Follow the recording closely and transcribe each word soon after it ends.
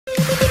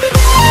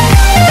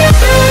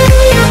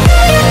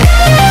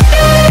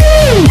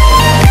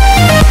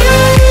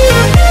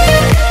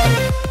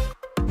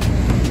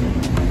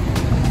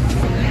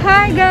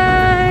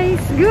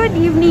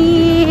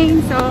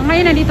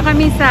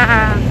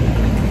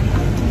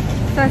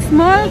sa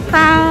small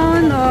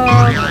town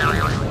of...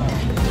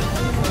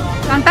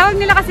 Ang tawag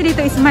nila kasi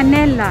dito is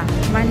Manila.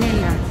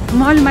 Manila.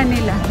 Small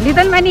Manila.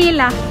 Little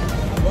Manila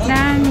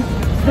ng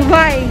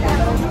Dubai.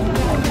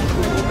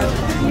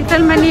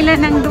 Little Manila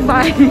ng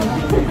Dubai.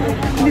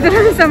 Dito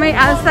lang sa may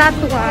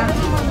Satwa.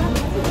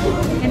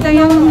 Ito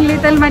yung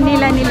Little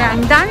Manila nila.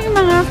 Ang daming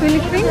mga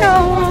Filipino.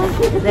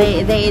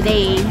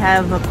 They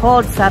have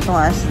called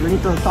Satwa as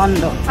Little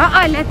Tondo. Oo,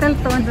 Little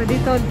Tondo.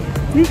 Dito,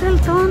 Little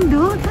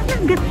Tondo.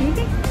 Talaga,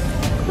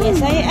 yes,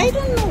 I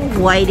don't know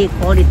why they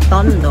call it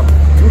Tondo.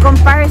 In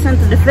comparison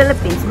to the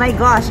Philippines, my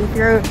gosh, if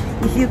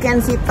you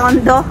can see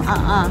Tondo,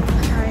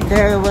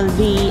 there will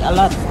be a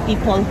lot of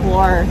people who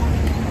are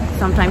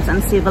sometimes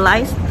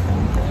uncivilized.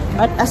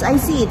 But as I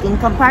see it, in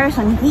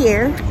comparison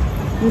here,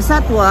 in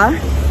Satwa,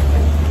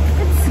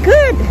 it's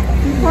good.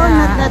 People are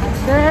not that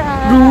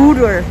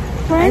rude or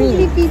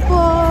friendly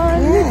people.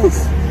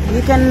 Yes. You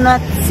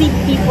cannot see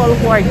people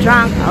who are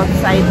drunk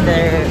outside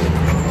their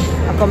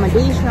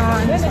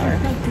accommodations.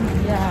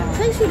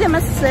 So I see them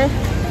as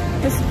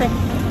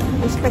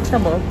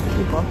respectable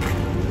people.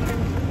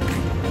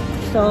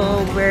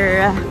 So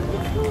we're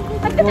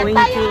going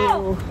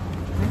to...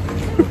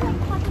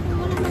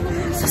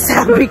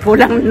 Sasabi ko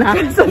lang na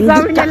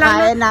hindi ka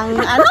kaya ng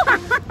ano?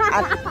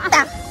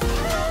 Atak!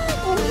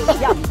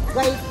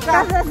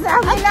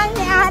 Kasasabi lang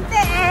ni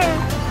ate eh.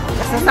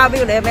 Kasasabi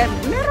ko lang,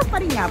 meron pa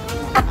rin nga.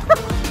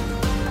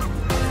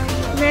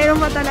 Meron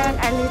pa talagang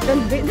a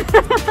little bit.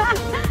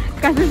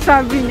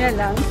 Kasasabi niya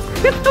lang.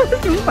 Tapos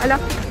yung pala,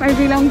 may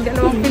bilang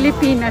dalawang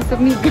Pilipinas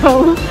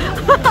sumigaw.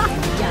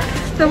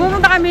 So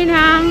pumunta kami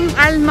ng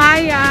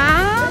Almaya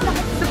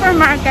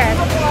Supermarket.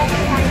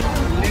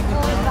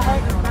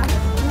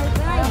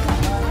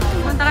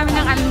 Pumunta kami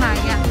ng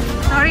Almaya.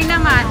 Sorry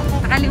naman,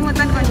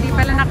 nakalimutan ko, hindi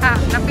pala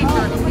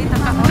napindot, hindi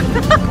naka-on.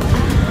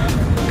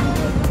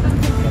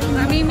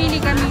 Mamimili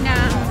kami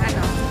ng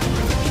ano,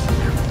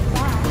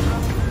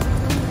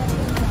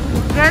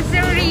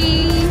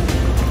 grocery.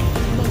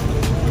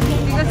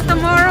 Because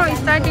tomorrow is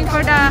starting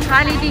for the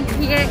holiday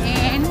here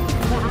in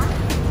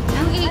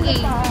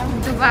UAE,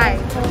 Dubai.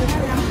 So,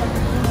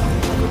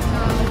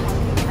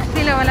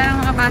 sila wala nang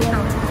mga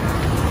baso.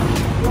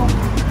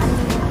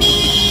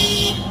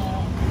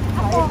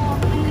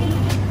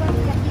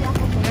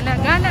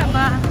 Gala-gala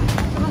ba?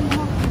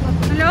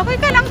 Wala, okay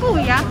ka lang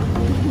kuya?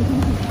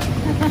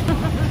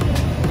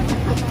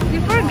 You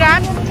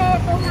forgot?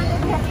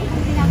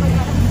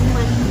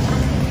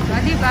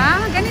 Diba?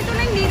 Ganito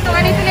lang dito.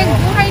 Ganito lang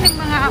buhay ng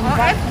mga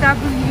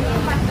OFW.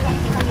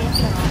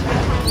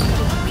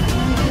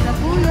 Sa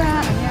kuya.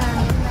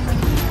 Ayan.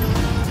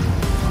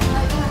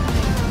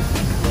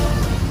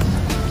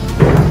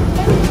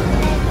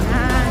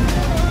 Ayan.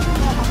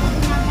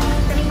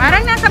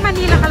 Parang nasa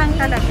Manila ka lang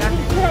talaga.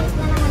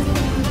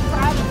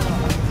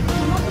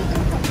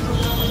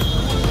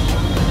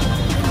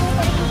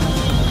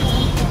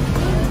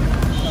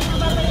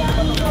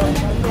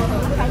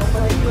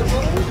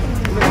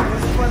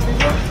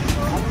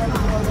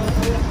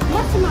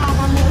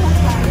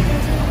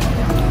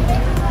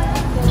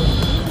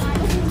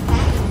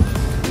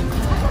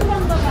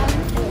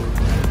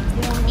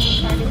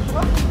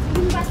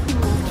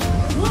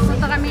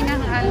 Punta kami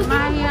ng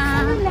Almaya.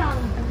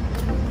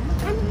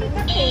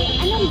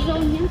 Anong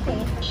zone yan, te?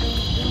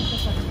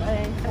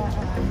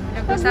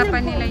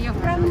 Pinag-usapan nila yung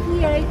from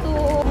here to...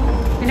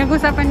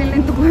 Pinag-usapan nila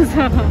yung tungkol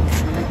sa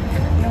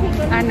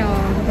ano,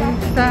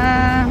 sa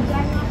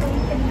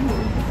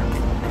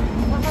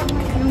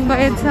yung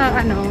bayad sa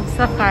ano,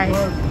 sa card.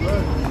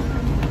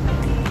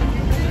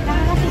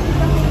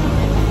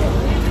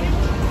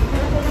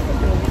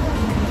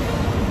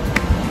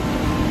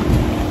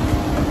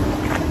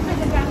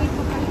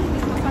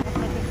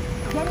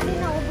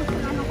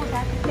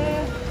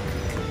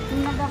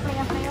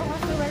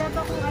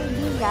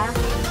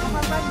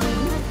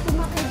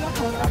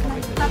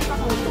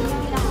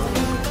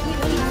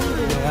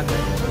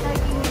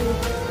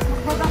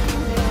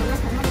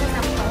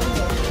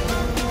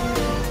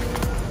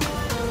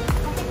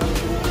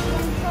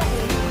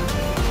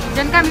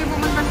 Diyan kami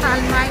pumunta sa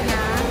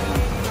Almaya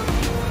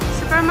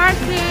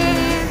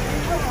Supermarket.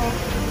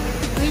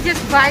 We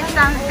just buy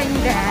something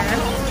there.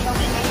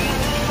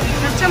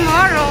 So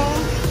tomorrow,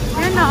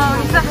 you know,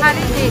 it's a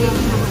holiday.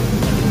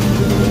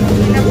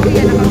 Hindi na po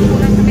yan,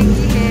 nakakulang sa may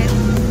gilid.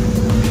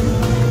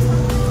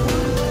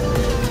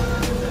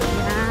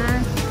 Ayan.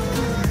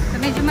 So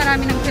medyo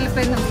marami ng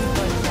Filipino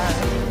dito.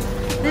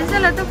 There's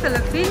a lot of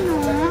Filipino.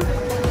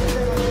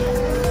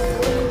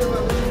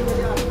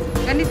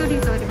 Ganito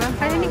dito, di ba?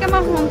 Kaya hindi ka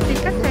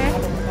ma-homesick kasi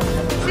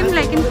seems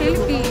like in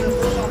Philippines.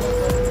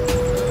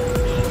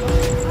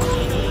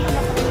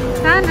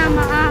 Sana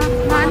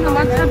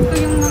ma-absorb ko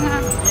yung mga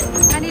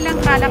kanilang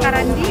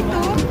kalakaran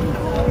dito.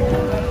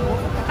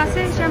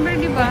 Kasi syempre,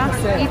 di ba,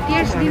 8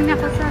 years din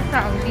ako sa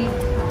Saudi.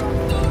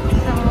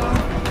 So,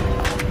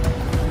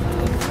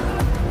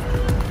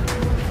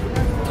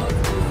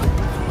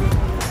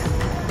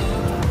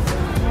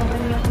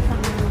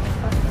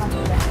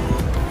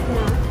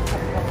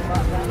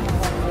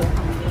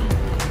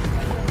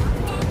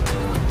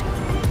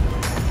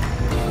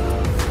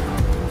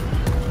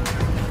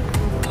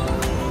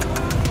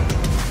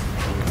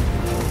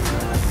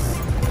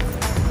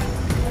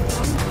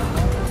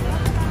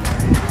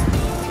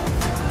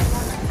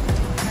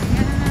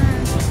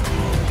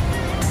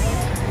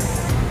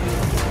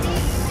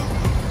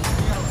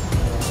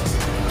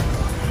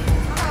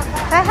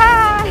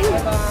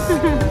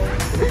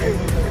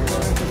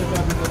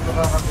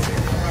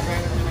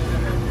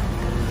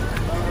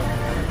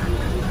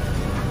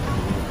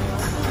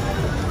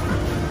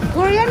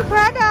 Korean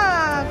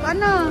product!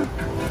 Ano?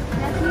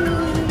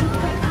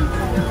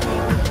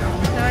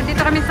 So,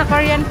 dito kami sa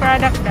Korean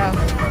product daw.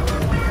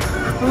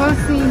 We'll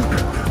see.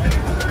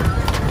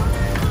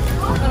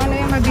 So, ano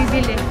yung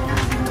mabibili?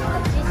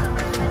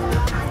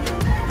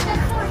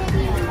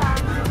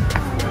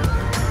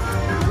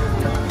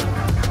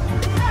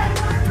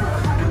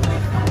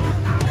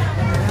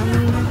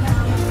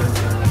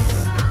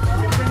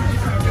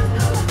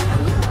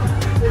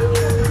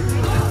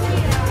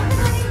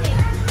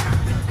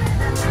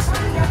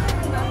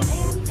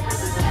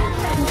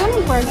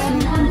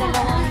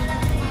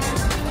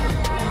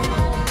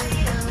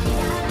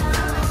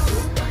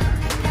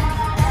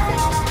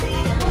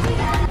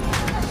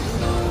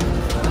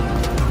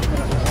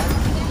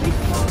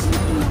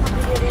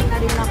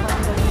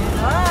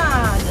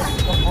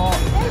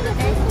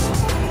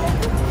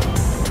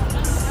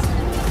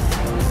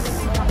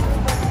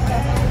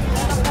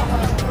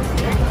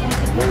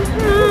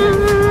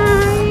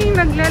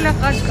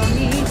 Naglalakad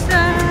kami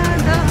sa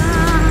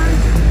daan.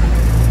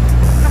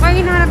 Saka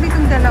hinahanap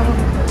itong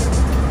dalawang.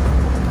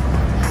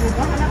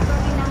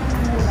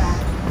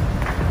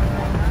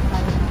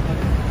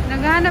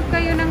 Naghahanap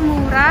kayo ng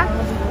mura?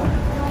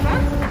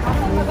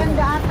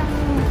 Maganda atang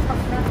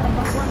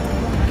pagtatrabahuan.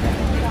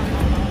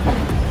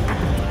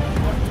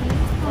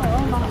 Oo,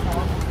 mga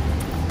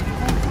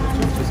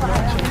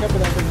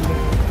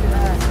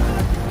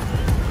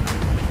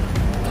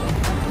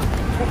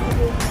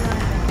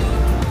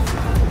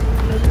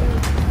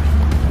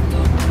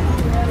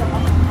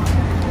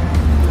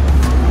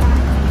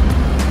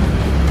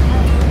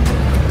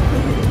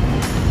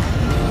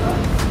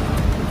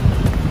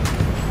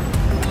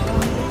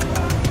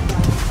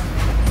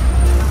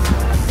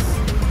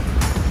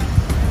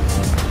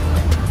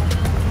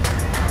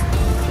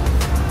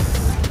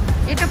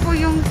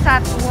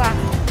Satwa.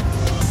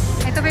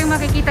 Ito pa yung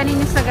makikita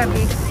ninyo sa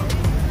gabi.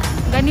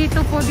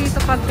 Ganito po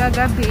dito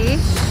pagkagabi.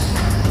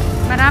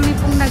 Marami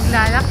pong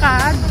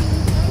naglalakad.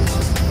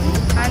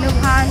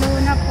 Halo-halo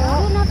na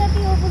po.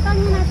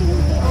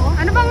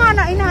 Ano ba nga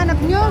na inahanap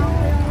nyo?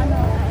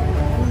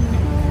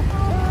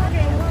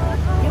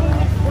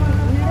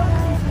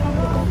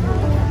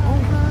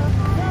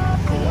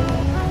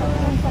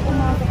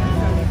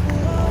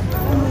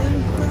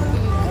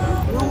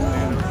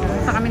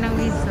 Sa kami ng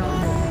Wiso.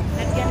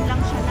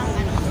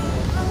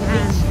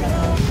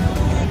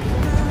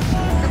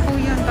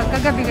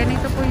 Pagkagabi,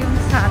 ganito po yung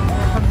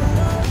Satwa.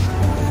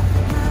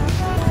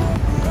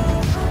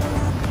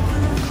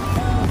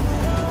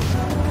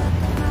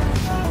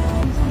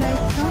 It's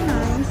like so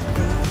nice.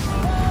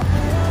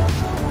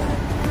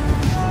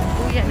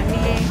 Kuya,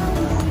 namili.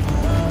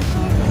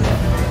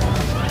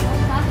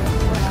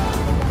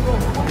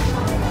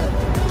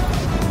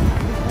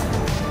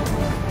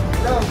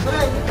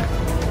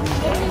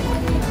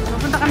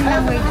 Pupunta kami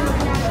ng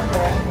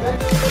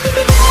Wiso.